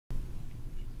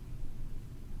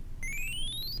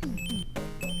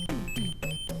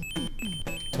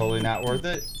totally not worth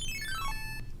it.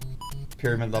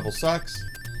 Pyramid level sucks.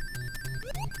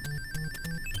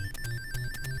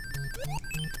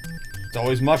 It's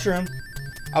always mushroom.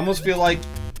 I almost feel like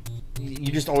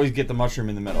you just always get the mushroom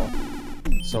in the middle.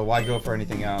 So why go for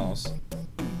anything else?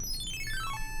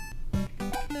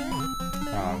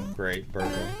 Oh, great,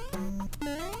 burger.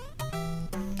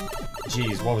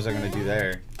 Jeez, what was I gonna do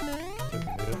there?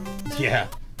 Yeah.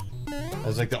 That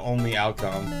was like the only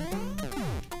outcome.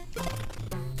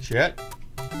 Shit.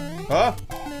 Huh?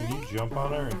 Can you jump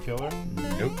on her and kill her?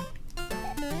 Nope.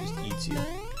 Just eats you.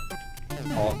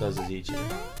 All it does is eat you.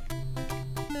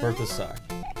 Bertha suck.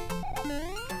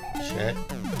 Shit.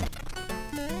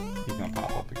 He's gonna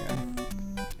pop up again.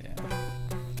 Yeah.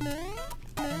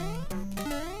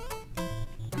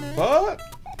 What?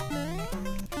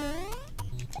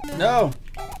 No!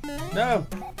 No!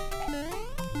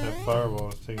 That fireball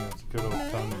is taking its good old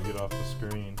time to get off the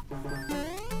screen.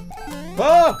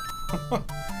 Oh!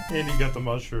 And you got the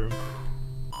mushroom.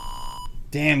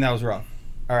 Damn, that was rough.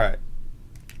 Alright.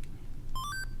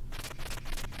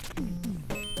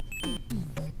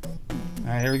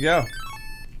 Alright, here we go.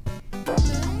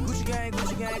 Gucci gang,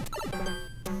 Gucci gang.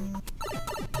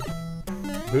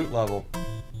 Boot level.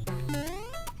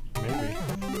 Maybe.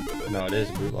 No, it is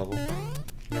a boot level. No,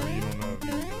 but you don't know if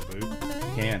you can get a boot.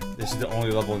 You can. This is the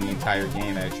only level in the entire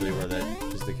game, actually, where that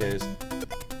is the case.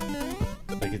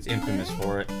 Like, it's infamous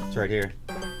for it. It's right here.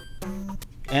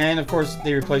 And, of course,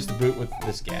 they replaced the boot with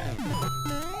this guy.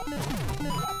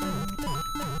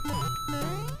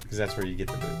 Because that's where you get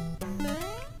the boot.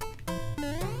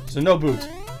 So, no boot.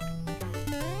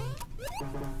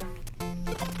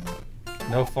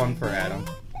 No fun for Adam.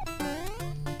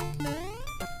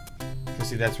 Because,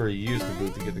 see, that's where you use the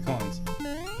boot to get the coins.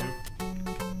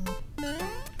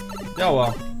 Oh,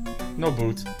 well. No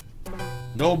boot.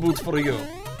 No boots for you.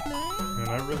 Man,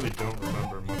 I really don't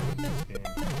remember much of this game.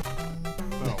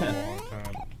 It's been a long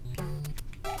time.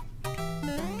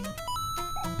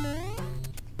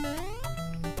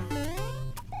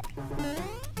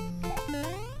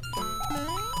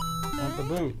 Not the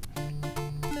boot.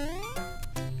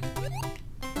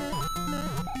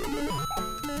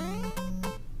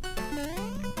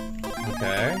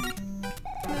 Okay.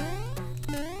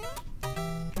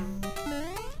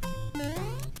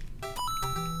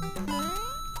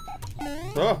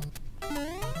 Oh.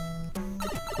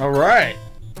 All right.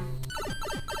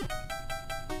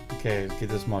 Okay, get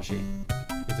this mushy.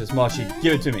 Get this mushy.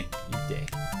 Give it to me. You dick.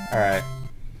 All right.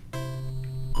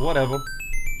 Whatever.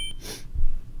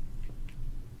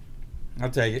 I'll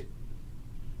take it.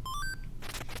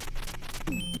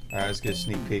 All right, let's get a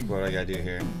sneak peek. What I gotta do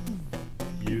here?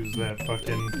 Use that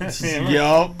fucking hammer.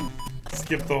 Yup.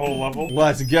 Skip the whole level.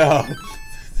 Let's go.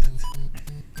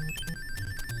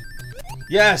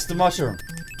 Yes, the mushroom.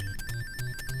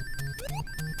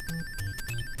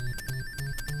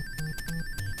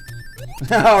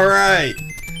 Alright.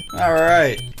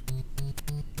 Alright.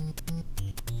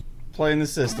 Playing the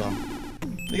system.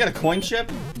 You got a coin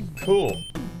chip? Cool.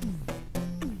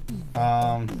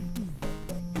 Yeah,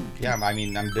 I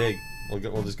mean, I'm big.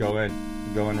 We'll just go in.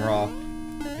 Go in raw.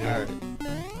 Yeah.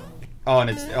 Alright. Oh,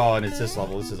 and it's this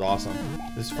level. This is awesome.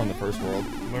 This is from the first world.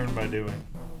 Learn by doing.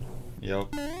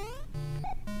 Yep.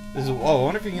 This is. Oh, I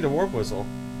wonder if you can get a warp whistle.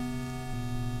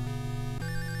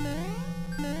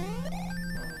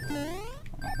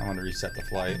 I want to reset the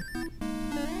flight.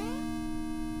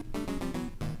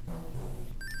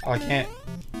 Oh, I can't.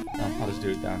 Oh, I'll just do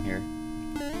it down here.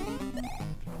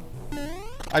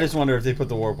 I just wonder if they put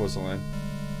the warp whistle in.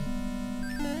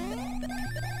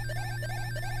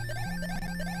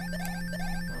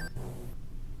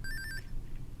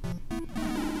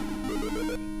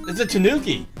 It's a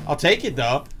Tanuki. I'll take it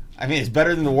though. I mean, it's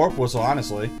better than the warp whistle,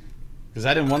 honestly, because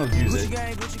I didn't want to use it.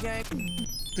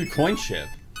 Dude, coin chip.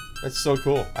 That's so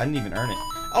cool. I didn't even earn it.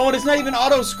 Oh, and it's not even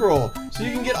auto scroll, so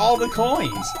you can get all the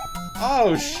coins.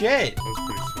 Oh shit. That's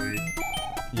pretty sweet.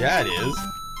 Yeah, it is.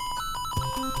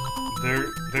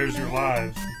 There's your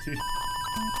lives.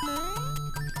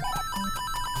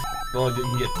 Well, you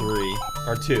can get 3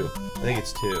 or 2. I think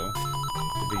it's 2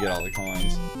 if you get all the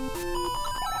coins.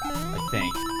 I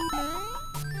think.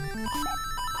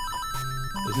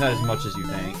 It's not as much as you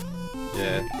think.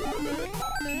 Yeah.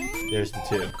 There's the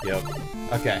 2. Yep.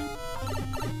 Okay.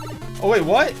 Oh, wait,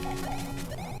 what?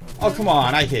 Oh, come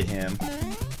on. I hit him.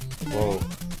 Whoa.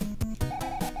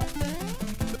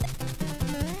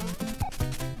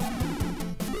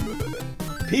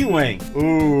 P-Wing.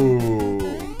 Ooh.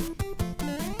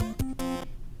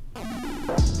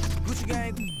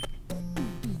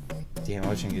 Damn, I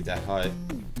wish I could get that hut.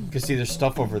 Because, see, there's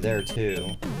stuff over there,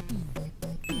 too.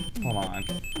 Hold on.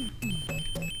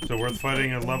 So worth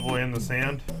fighting a level in the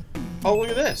sand? Oh, look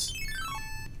at this.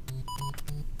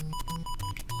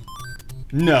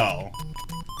 No.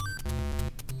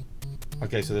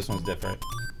 Okay, so this one's different.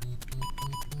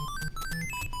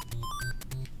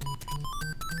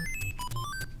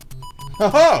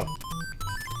 Oh!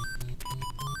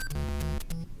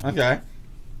 Okay.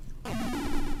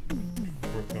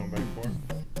 Worth going back for?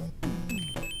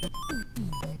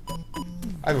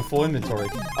 I have a full inventory.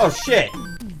 Oh shit!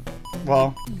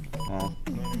 Well. Not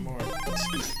anymore.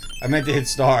 I meant to hit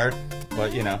star,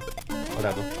 but you know,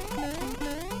 whatever.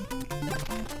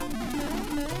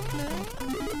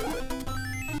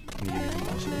 Let me give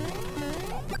you some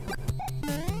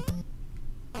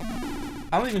more.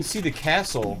 I don't even see the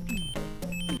castle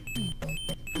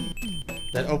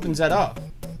that opens that up.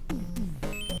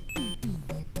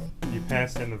 You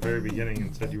passed in the very beginning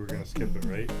and said you were going to skip it,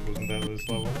 right? Wasn't that this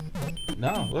level?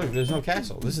 No, look, there's no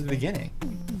castle. This is the beginning.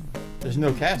 There's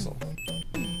no castle.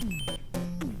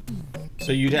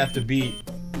 So you'd have to beat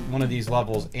one of these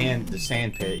levels and the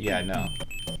sand pit. Yeah, no.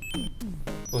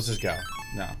 Let's just go.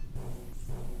 No.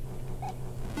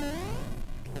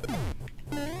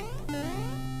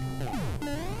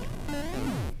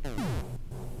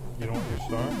 You don't want your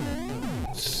star?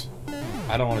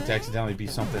 I don't want it to accidentally be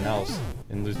something else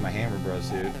and lose my Hammer Bro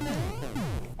suit.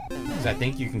 Because I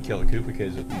think you can kill the Koopa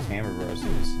Kids with these Hammer Bro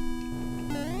suits.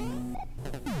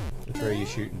 Which way are you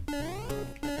shooting?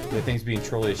 The thing's being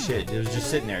trolly as shit. It was just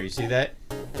sitting there. You see that?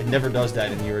 It never does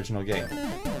that in the original game.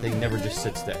 The thing never just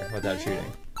sits there without shooting.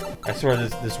 I swear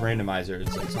this randomizer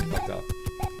is like something fucked up.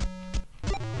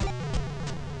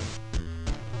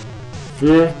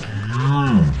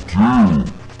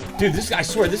 Dude, this guy, I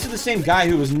swear, this is the same guy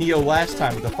who was Neo last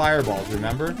time with the fireballs,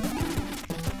 remember?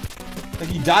 Like,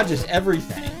 he dodges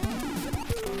everything.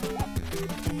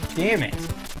 Damn it.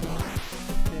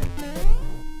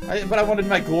 But I wanted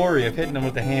my glory of hitting him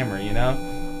with the hammer, you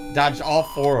know? Dodged all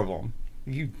 4 of them.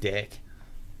 You dick.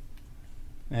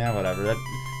 Yeah, whatever.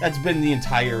 That's been the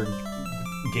entire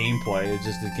gameplay. It's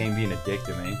just this game being a dick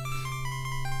to me.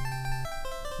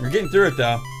 We're getting through it,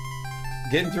 though.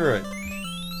 Getting through it.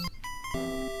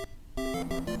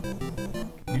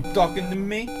 You talking to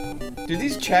me? Dude,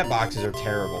 these chat boxes are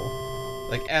terrible.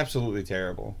 Like, absolutely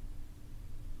terrible.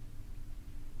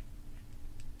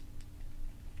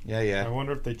 Yeah. I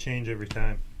wonder if they change every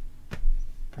time.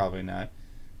 Probably not.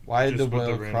 Why did the Just with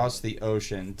whale the cross the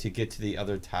ocean to get to the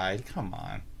other tide? Come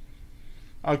on.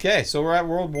 Okay, so we're at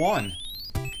World 1.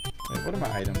 Wait, what are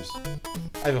my items?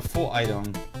 I have a full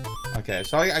item. Okay,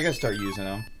 so I gotta start using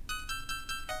them.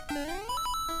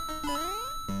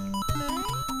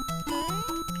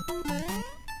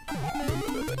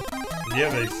 Yeah,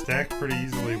 they stack pretty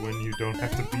easily when you don't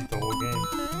have to beat the whole game.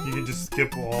 You can just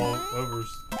skip all over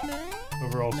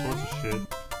all sorts of shit.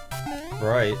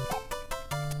 Right.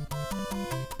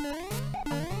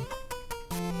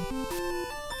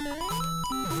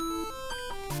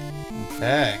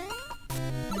 Okay.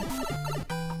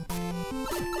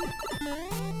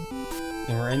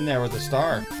 And we're in there with a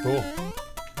star. Cool.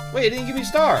 Wait, it didn't give me a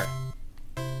star.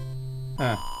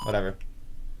 Huh, whatever.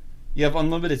 You have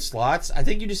unlimited slots? I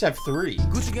think you just have 3.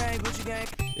 Gucci gang, Gucci gang.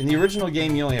 In the original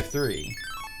game, you only have 3.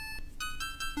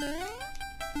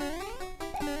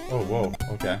 Oh, whoa,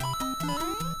 okay.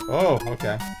 Oh,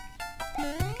 okay.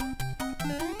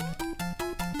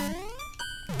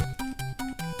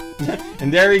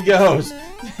 And there he goes.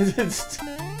 Just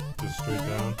straight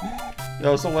down. That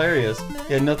was hilarious.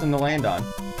 He had nothing to land on.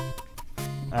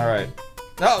 Alright.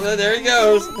 Oh, there he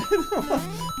goes.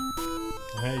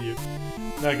 Hey, you're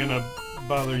not gonna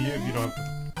bother you if you don't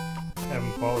have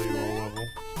him follow you all level.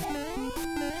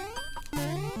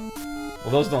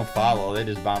 Well, those don't follow. They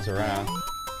just bounce around.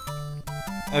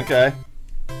 Okay.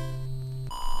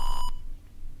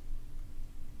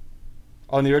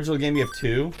 Oh, in the original game you have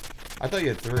 2? I thought you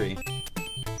had 3.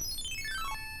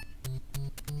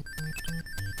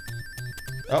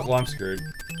 Oh, well, I'm screwed.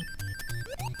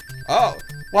 Oh!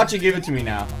 Watch it give it to me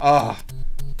now. Oh.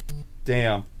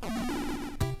 Damn.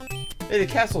 Hey, the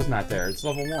castle's not there. It's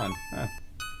level 1. Huh.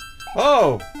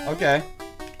 Oh! Okay.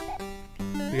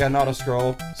 We got an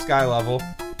auto-scroll. Sky level.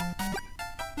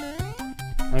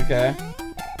 Okay.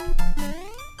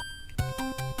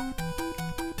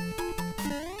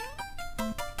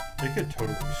 They could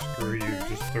totally screw you,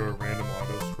 just throw a random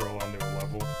auto scroll onto a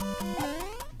level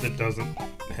that doesn't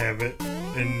have it,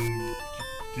 and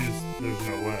just, there's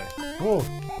no way. Oh.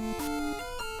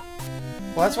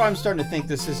 Well, that's why I'm starting to think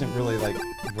this isn't really, like,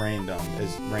 random,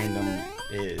 as random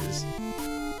is.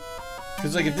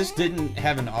 Because, like, if this didn't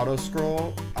have an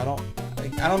auto-scroll, I don't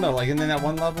know, like, and then that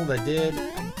one level that did...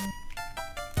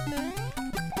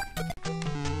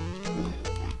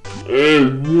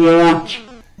 What?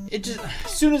 It just,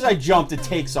 as soon as I jumped, it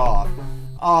takes off.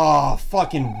 Oh,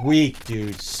 fucking weak,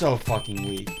 dude. So fucking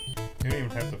weak. You don't even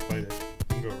have to fight it. You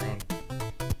can go around.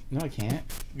 No, I can't.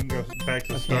 You can go back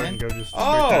to the start and go just straight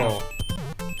oh.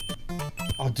 down.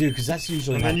 Oh, dude, because that's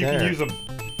usually and not then you there. can use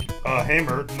a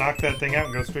hammer, knock that thing out,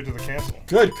 and go straight to the castle.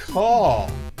 Good call.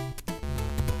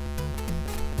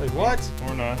 Wait, what?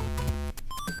 Or not.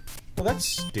 Well, that's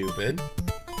stupid.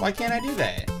 Why can't I do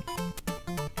that?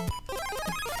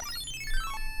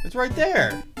 It's right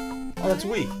there. Oh, that's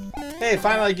weak. Hey,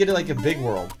 finally I get it like a big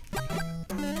world.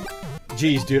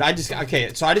 Jeez, dude,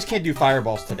 okay, so I just can't do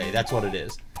fireballs today. That's what it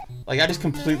is. Like, I just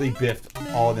completely biffed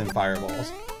all of them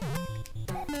fireballs.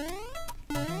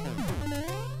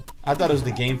 I thought it was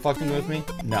the game fucking with me.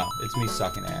 No, it's me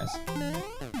sucking ass.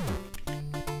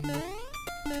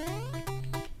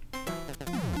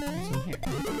 What's in here?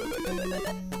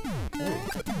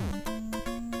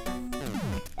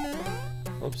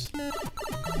 Ooh. Oops.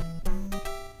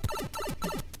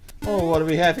 Oh, what do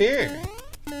we have here?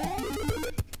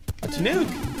 A Tanuke!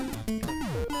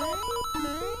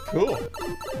 Cool.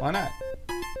 Why not?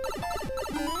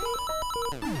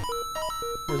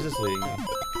 Where's this leading me?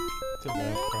 To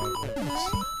that, probably.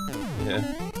 Yeah.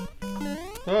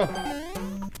 Oh.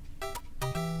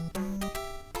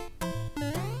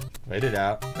 Wait it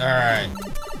out. Alright.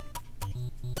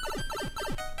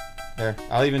 There.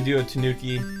 I'll even do a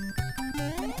Tanuki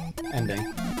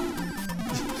ending.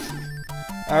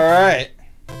 Alright.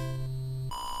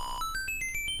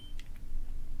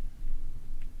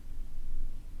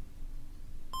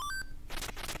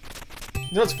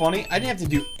 You know what's funny? I didn't have to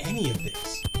do any of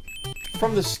this.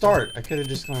 From the start, I could have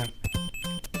just gone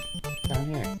down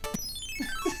here.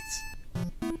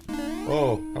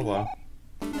 Oh, hello.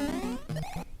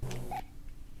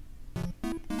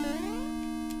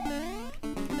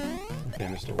 Okay,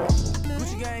 Mr. Waffle.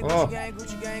 Gucci gang, Oh. Gucci gang,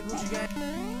 Gucci gang, Gucci gang.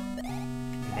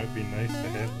 It might be nice to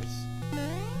have this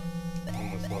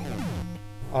on this level.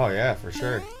 Oh yeah, for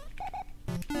sure.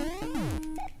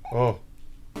 Oh.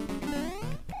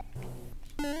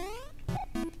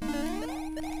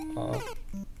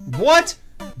 What?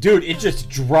 Dude, it just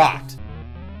dropped.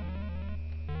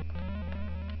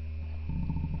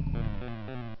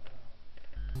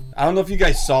 I don't know if you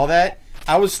guys saw that.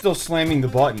 I was still slamming the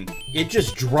button. It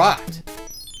just dropped.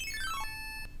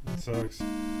 It sucks.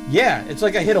 Yeah, it's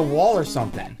like I hit a wall or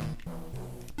something.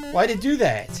 Why'd it do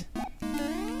that?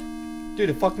 Dude,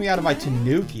 it fucked me out of my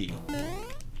Tanuki.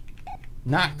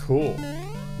 Not cool.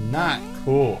 Not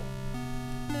cool.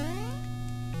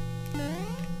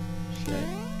 Shit.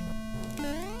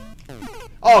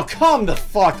 Oh, come the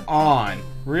fuck on.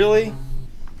 Really?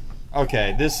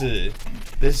 Okay, this is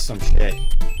some shit.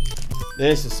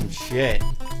 This is some shit.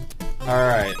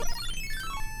 Alright.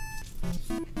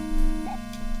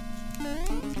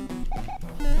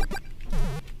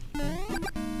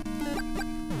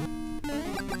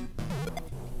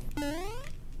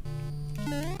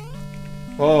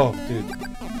 Oh, dude.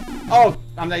 Oh,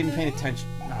 I'm not even paying attention.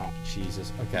 Oh,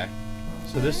 Jesus. Okay.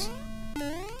 So this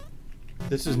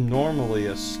is normally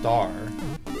a star.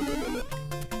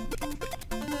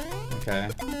 Okay.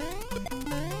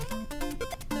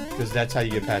 Because that's how you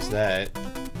get past that.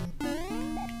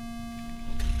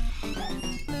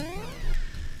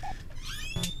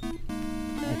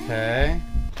 Okay.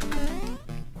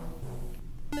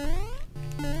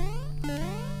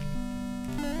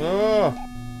 Oh!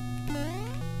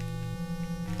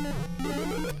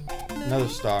 Another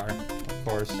star, of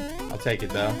course. I'll take it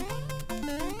though.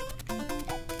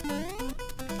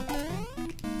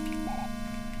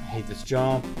 I hate this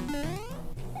jump.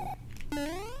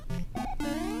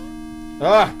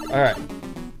 Ah! Alright.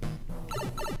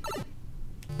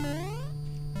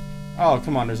 Oh,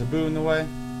 come on, there's a boo in the way.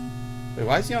 Wait,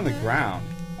 why is he on the ground?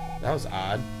 That was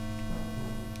odd.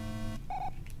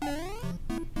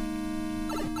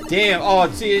 Damn! Oh,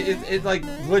 see, it like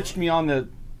glitched me on the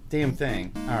damn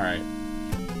thing. Alright.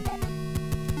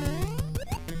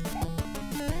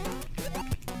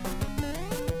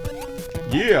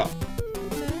 Yeah!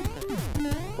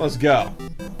 Let's go.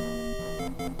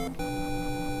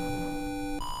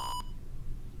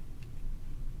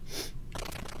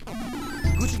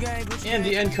 Gucci gang, Gucci And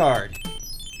the gang. end card.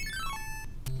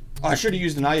 Oh, I should have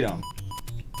used an item.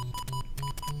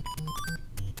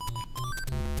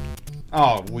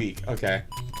 Oh, weak. Okay.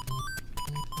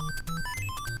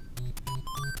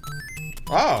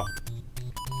 Oh.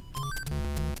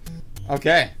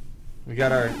 Okay. We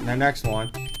got our next one.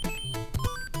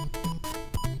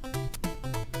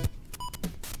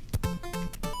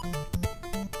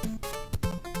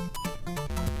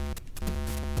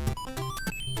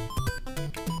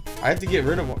 I have to get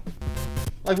rid of one.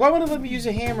 Like, why wouldn't it let me use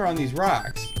a hammer on these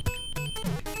rocks?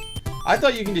 I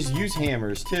thought you can just use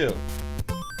hammers, too.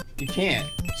 You can't.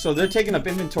 So they're taking up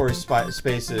inventory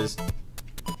spaces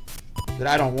that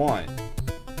I don't want.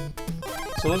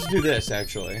 So let's do this,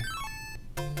 actually.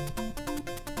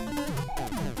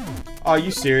 Oh, are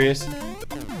you serious?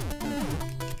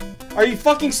 Are you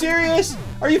fucking serious?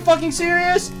 Are you fucking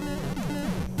serious?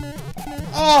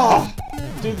 Oh!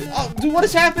 Dude, what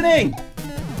is happening?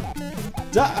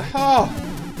 Oh.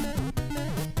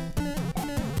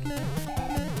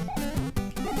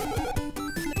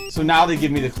 So now they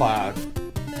give me the cloud.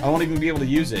 I won't even be able to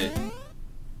use it.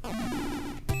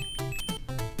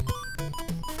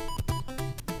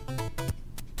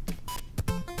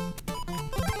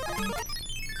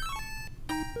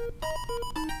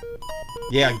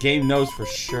 Yeah, game knows for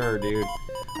sure, dude.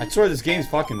 I swear this game's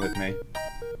fucking with me.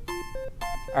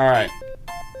 Alright.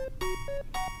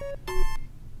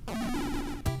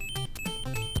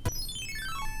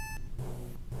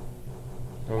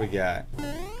 What we got?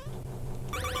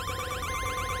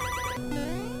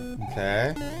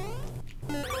 Okay.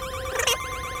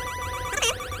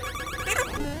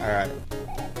 Alright.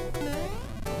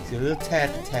 See a little tap.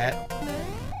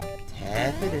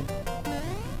 Tap it in.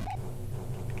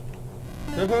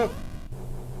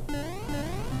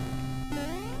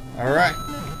 Alright.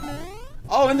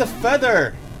 Oh, and the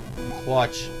feather!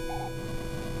 Clutch.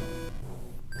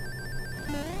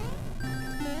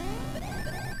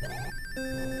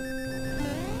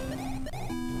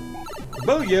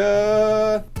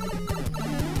 Booyah!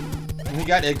 We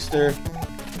got Ixter.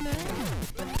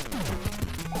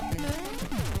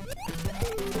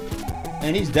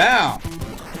 And he's down.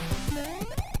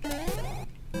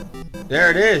 There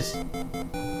it is.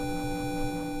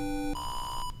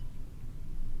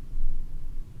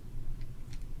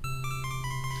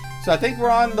 So I think we're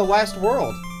on the last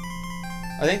world.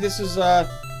 I think this is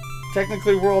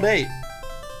technically World 8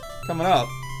 coming up.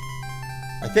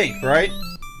 I think, right?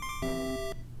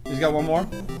 He's got one more?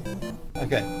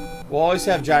 Okay. We'll always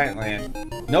have Giant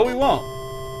Land. No, we won't.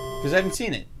 Because I haven't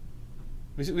seen it.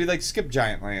 We like skip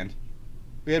Giant Land.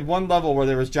 We had one level where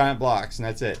there was giant blocks, and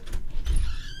that's it.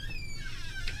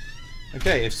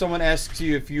 Okay, if someone asks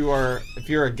you if you're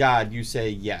a god, you say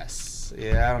yes.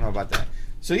 Yeah, I don't know about that.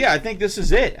 So yeah, I think this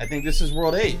is it. I think this is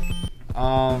World 8.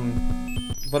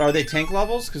 But are they tank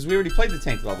levels? Because we already played the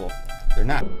tank level. They're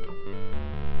not.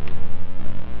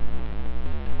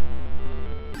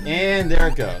 And there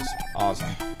it goes.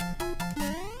 Awesome.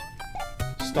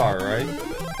 Star, right?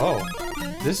 Oh,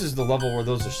 this is the level where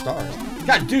those are stars.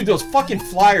 God, dude, those fucking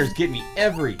flyers get me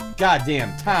every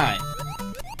goddamn time.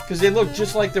 Because they look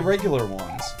just like the regular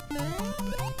ones.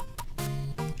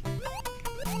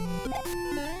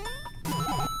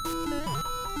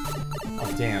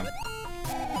 Oh, damn.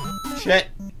 Shit.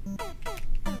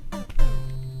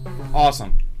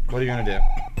 Awesome. What are you gonna do?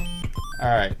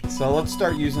 Alright, so let's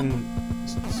start using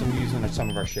some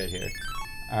of our shit here.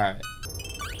 Alright.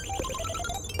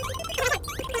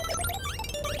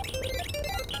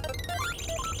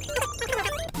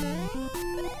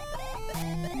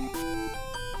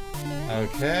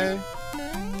 Okay.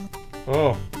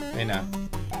 Oh, hey now.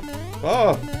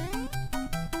 Oh!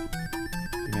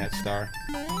 Give me that star.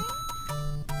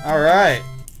 Alright.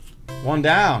 One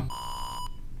down.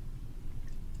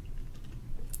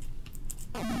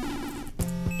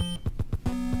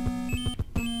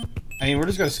 I mean, we're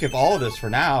just gonna skip all of this for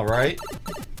now, right?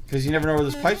 Because you never know where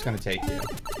this pipe's gonna take you.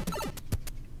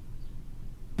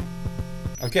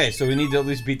 Okay, so we need to at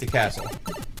least beat the castle.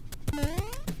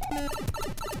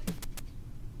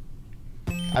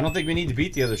 I don't think we need to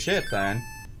beat the other ship then,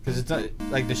 because it's not,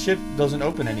 like, the ship doesn't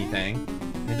open anything,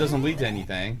 and it doesn't lead to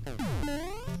anything.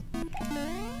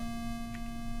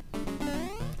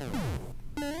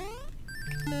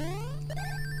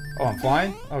 Oh, I'm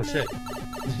flying? Oh shit.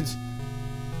 I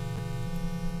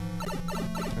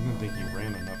didn't think you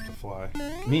ran enough to fly.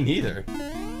 Me neither.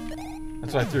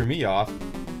 That's why it threw me off.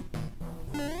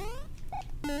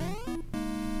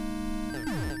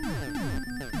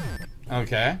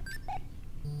 Okay.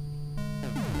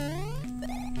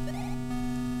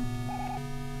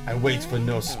 I wait for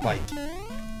no spike.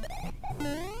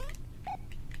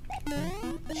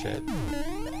 Shit.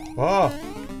 Whoa!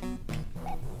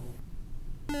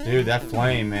 Dude, that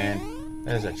flame, man.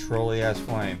 That is a trolly-ass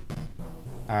flame.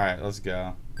 Alright, let's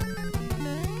go.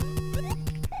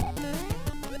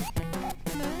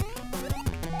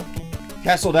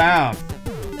 Castle down!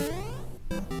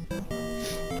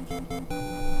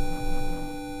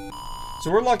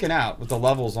 So we're lucking out with the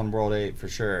levels on World 8 for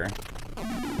sure.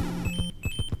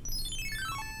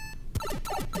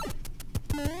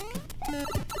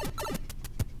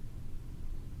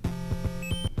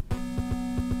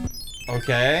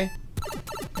 Okay.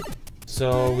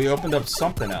 So we opened up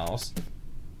something else.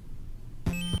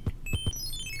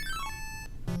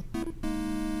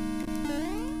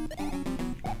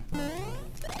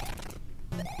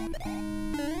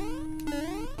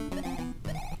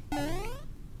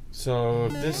 So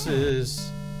this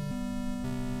is...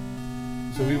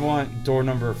 So we want door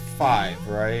number 5,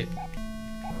 right?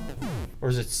 Or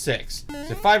is it 6?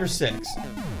 Is it 5 or 6? I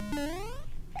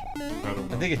don't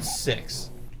know. I think it's 6.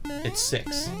 It's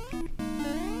 6.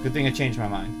 Good thing I changed my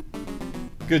mind.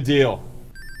 Good deal.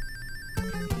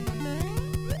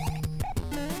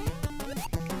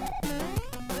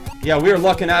 Yeah, we were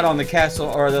lucking out on the castle,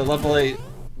 or the level 8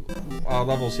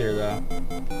 levels here, though.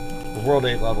 The World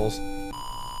 8 levels.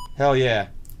 Hell yeah.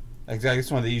 Exactly,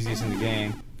 it's one of the easiest in the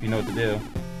game, if you know what to do.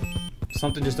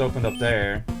 Something just opened up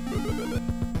there.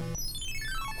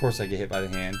 Of course I get hit by the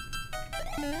hand.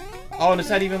 Oh, and it's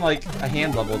not even like a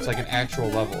hand level, it's like an actual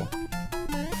level.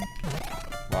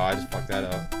 Wow, I just fucked that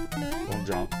up. Don't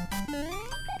jump.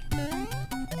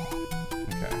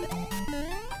 Okay.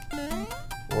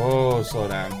 Whoa, slow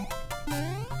down.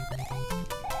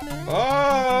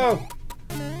 Oh!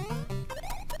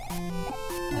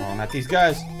 Oh, not these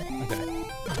guys. Okay.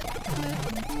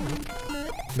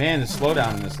 Man, the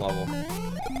slowdown in this level.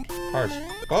 Harsh.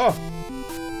 Oh!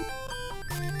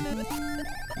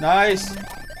 Nice!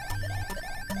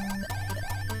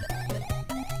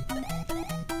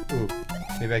 Ooh,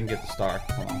 maybe I can get the star.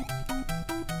 Hold on.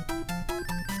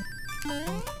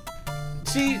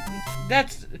 See,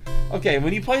 that's... Okay,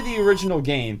 when you play the original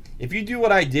game, if you do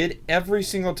what I did every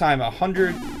single time, I'll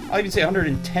even say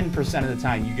 110% of the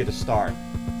time, you get a star.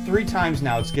 3 times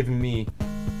now it's given me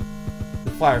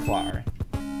the fire flower.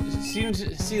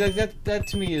 See, like that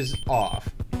to me is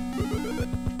off.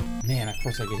 Man, of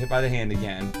course I get hit by the hand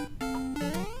again.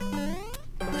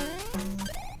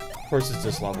 Of course it's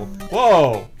this level.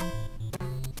 Whoa!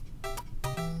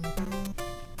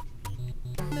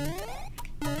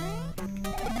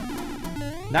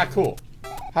 Not cool.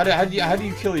 How do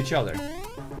you kill each other?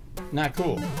 Not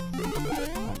cool.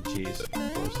 Oh jeez, of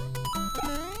course.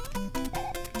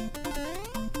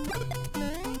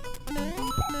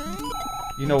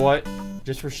 You know what?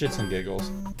 Just for shits and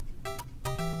giggles.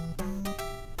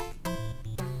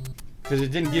 Because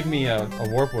it didn't give me a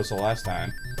warp whistle last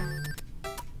time.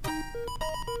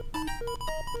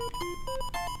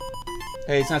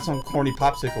 Hey, it's not some corny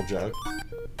popsicle joke.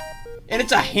 And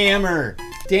it's a hammer!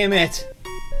 Damn it!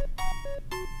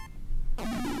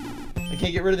 I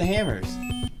can't get rid of the hammers.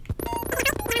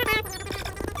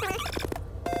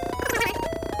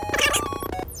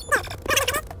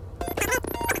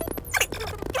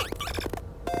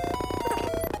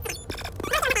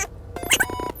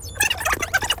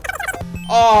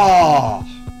 Oh!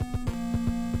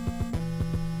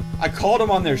 I called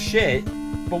them on their shit,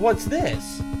 but what's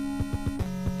this?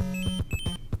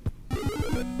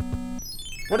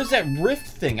 What is that rift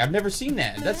thing? I've never seen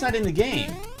that. That's not in the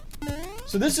game.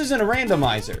 So this isn't a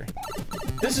randomizer.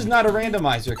 This is not a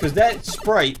randomizer, because that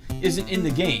sprite isn't in the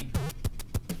game.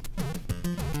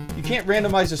 You can't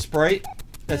randomize a sprite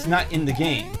that's not in the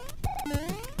game.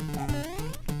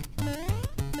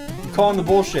 I'm calling the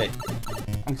bullshit.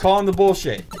 I'm calling the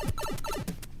bullshit.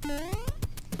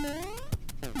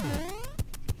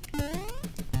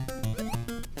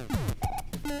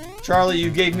 Charlie, you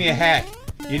gave me a hack.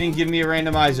 You didn't give me a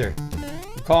randomizer.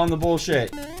 I'm calling the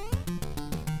bullshit.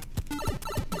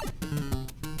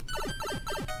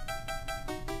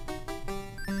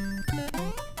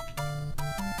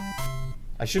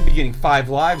 I should be getting 5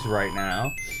 lives right now.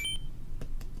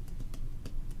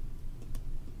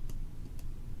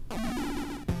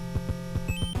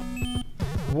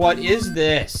 What is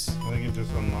this? I think it just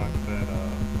unlocked that,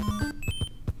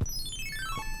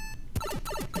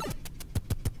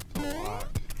 lock.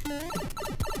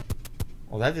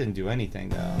 Well, that didn't do anything,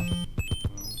 though.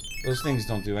 Those things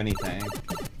don't do anything.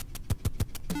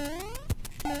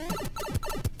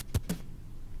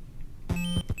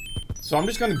 So I'm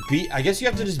just gonna beat... I guess you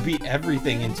have to just beat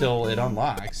everything until it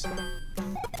unlocks.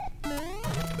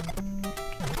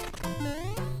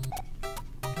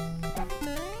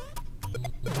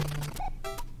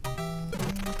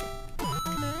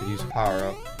 Could use power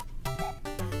up.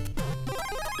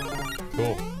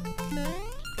 Cool.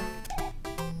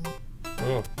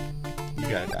 Oh, you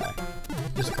gotta die.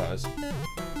 Just cause.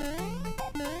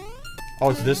 Oh,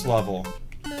 it's this level.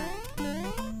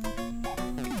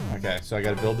 Okay, so I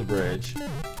gotta build the bridge.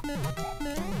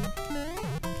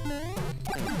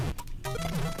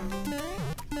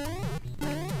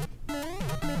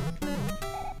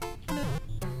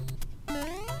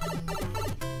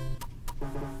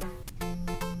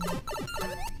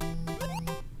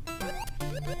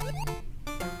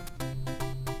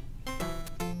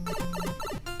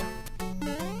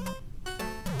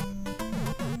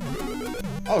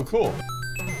 Oh, cool.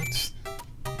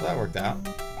 Well, that worked out.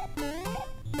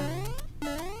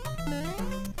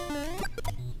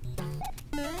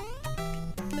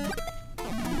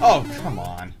 Oh, come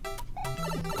on.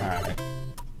 Alright.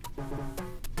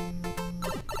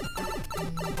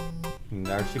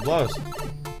 There she blows.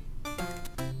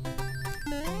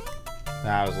 Nah,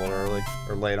 I was a little early.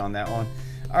 Or late on that one.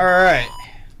 Alright.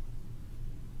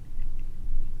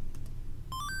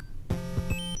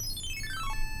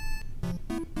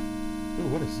 Ooh,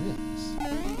 what is this?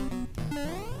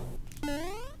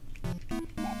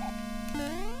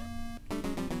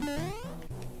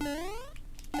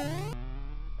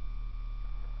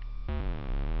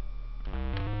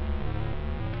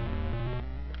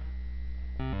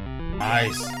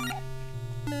 Nice.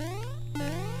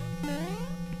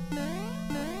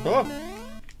 Oh.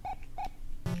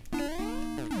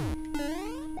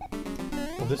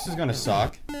 Well, this is gonna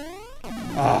suck.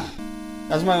 Ah,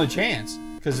 that was my only chance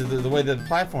because of the way the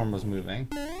platform was moving.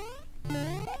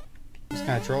 It's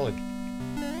kind of trolly.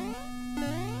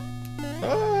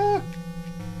 Ah.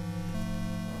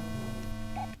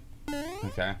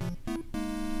 Okay.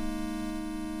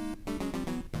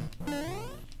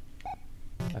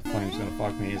 That flame's gonna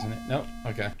fuck me, isn't it? Nope.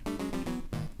 Okay.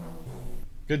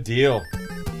 Good deal.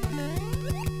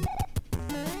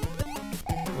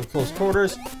 Little close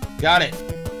quarters. Got it.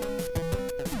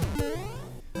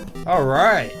 All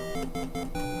right.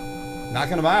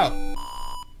 Knocking them out.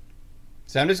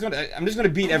 So I'm just gonna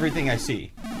beat everything I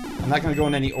see. I'm not gonna go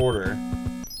in any order.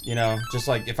 You know, just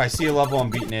like if I see a level, I'm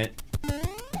beating it.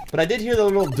 But I did hear the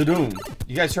little da-doom.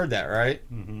 You guys heard that, right?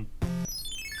 Mm-hmm.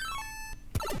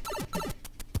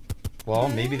 Well,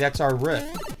 maybe that's our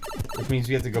rift. Which means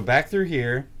we have to go back through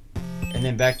here, and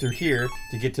then back through here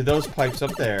to get to those pipes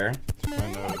up there.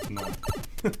 I know it's not.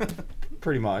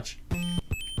 Pretty much.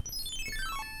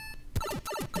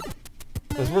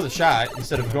 It was worth a shot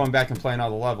instead of going back and playing all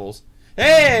the levels.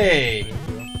 Hey!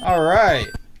 Alright.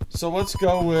 So let's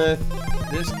go with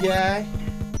this guy.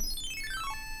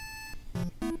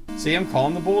 See, I'm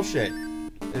calling the bullshit.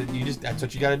 That's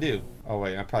what you gotta do. Oh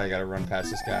wait, I probably gotta run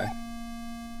past this guy.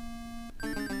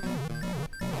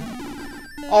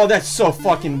 Oh, that's so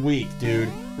fucking weak, dude.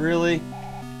 Really?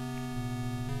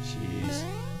 Jeez.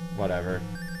 Whatever.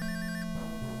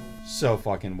 So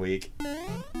fucking weak.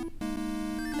 And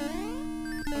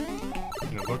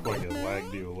it looked like it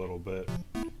lagged you a little bit.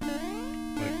 Like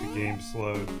the game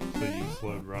slowed, so you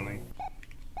slowed running.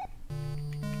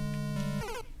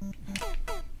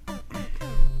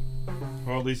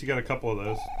 Well, at least you got a couple of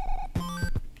those.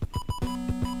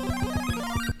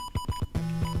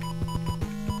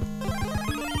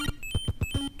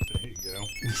 There you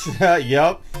go.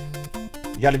 Yup.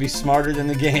 You gotta be smarter than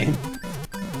the game.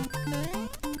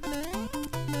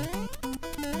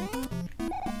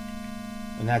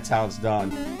 And that's how it's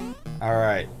done.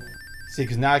 Alright. See,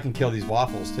 because now I can kill these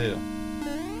waffles, too.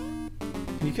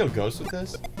 Can you kill ghosts with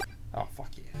this? Oh, fuck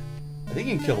yeah. I think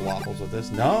you can kill the waffles with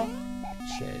this. No?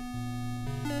 Shit.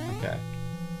 Okay.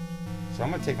 So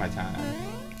I'm gonna take my time.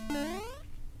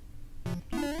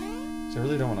 So I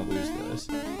really don't want to lose this.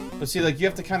 But see, like, you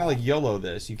have to kind of, like, YOLO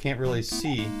this. You can't really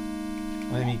see.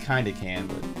 Well, I mean, you kind of can,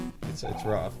 but it's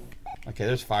rough. Okay,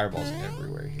 there's fireballs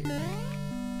everywhere here.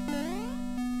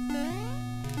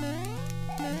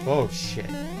 Oh, shit.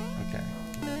 Okay.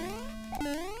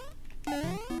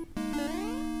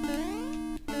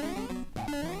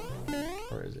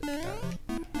 Where is it?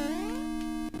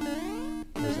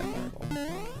 Where's that fireball?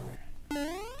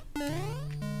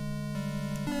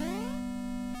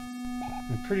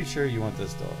 I'm pretty sure you want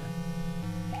this door.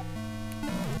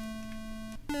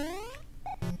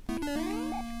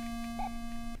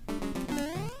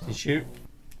 You shoot.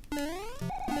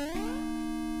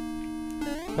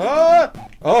 Ah!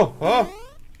 Oh! Oh!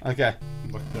 Okay.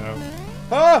 Looked out.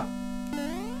 Ah!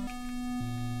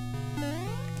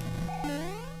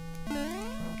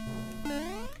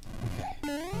 Okay.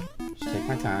 Just take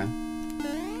my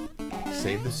time.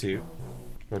 Save the suit.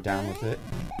 Go down with it.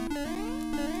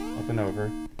 Up and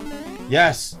over.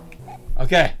 Yes!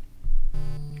 Okay.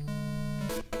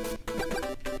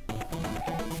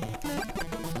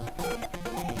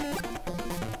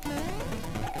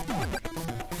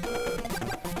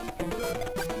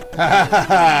 Ha ha ha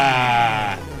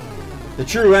ha! The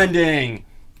true ending!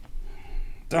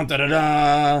 Dun da da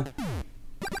da!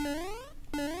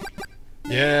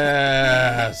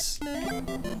 Yes!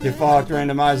 Default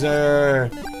randomizer!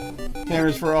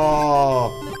 Cameras for all!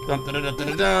 Dun da da da da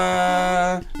da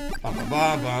da! Ba ba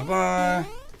ba ba ba!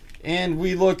 And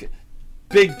we look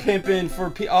big pimpin'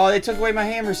 for oh, they took away my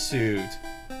hammer suit!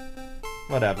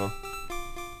 Whatever.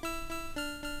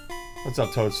 What's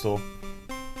up, Toadstool?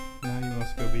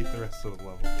 Let's go beat the rest of the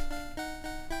level.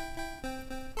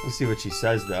 Let's see what she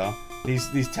says though.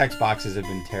 These text boxes have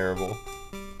been terrible.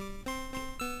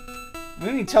 We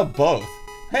didn't even tell both.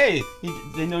 Hey,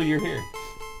 they know you're here.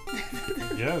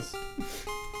 Yes.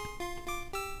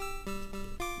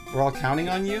 We're all counting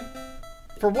on you?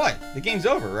 For what? The game's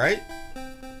over, right?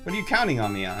 What are you counting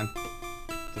on me on?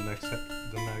 The next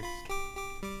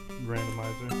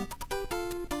randomizer.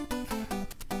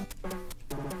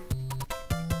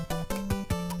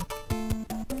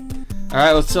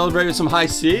 Alright, let's celebrate with some high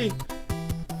C.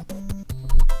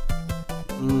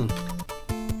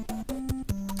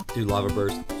 Dude, Lava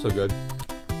Burst. So good.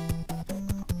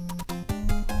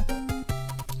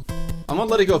 I'm gonna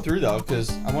let it go through though,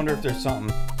 because I wonder if there's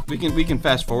something. We can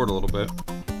fast forward a little bit.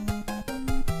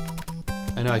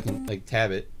 I know I can like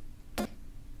tab it.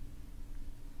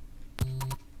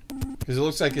 Because it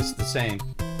looks like it's the same.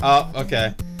 Oh,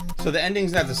 okay. So the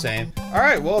ending's not the same.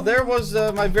 Alright, well there was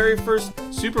my very first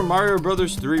Super Mario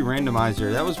Bros. 3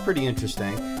 randomizer. That was pretty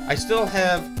interesting. I still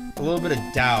have a little bit of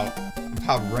doubt of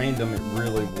how random it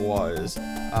really was.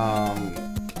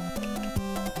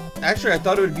 Actually, I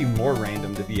thought it would be more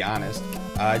random, to be honest.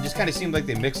 It just kind of seemed like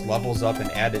they mixed levels up and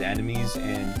added enemies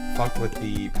and fucked with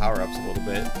the power-ups a little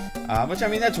bit. Which, I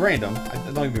mean, that's random.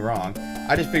 Don't get me wrong.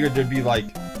 I just figured there'd be,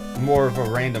 like, more of a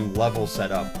random level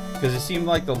setup. Because it seemed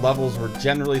like the levels were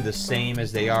generally the same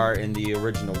as they are in the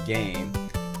original game.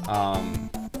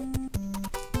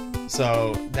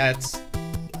 So,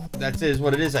 that is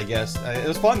what it is, I guess. It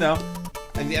was fun, though.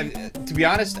 To be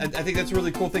honest, I think that's a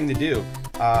really cool thing to do.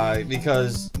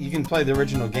 Because you can play the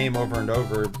original game over and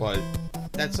over, but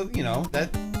that's, you know,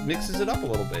 that mixes it up a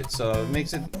little bit, so it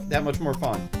makes it that much more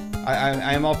fun.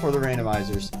 I am all for the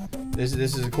randomizers. This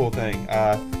is a cool thing.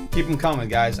 Keep them coming,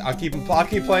 guys. I'll keep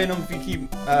playing them if you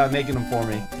keep making them for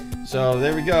me. So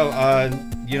there we go.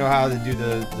 You know how to do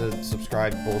the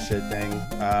subscribe bullshit thing.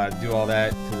 Do all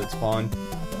that because it's fun.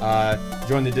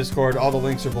 Join the Discord. All the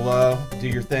links are below. Do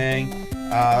your thing.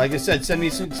 Like I said, send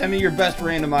me your best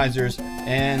randomizers,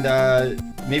 and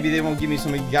maybe they won't give me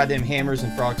some goddamn hammers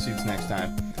and frog suits next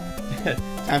time.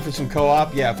 Time for some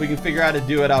co-op? Yeah, if we can figure out how to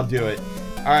do it, I'll do it.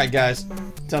 Alright, guys.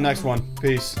 Till next one.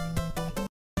 Peace.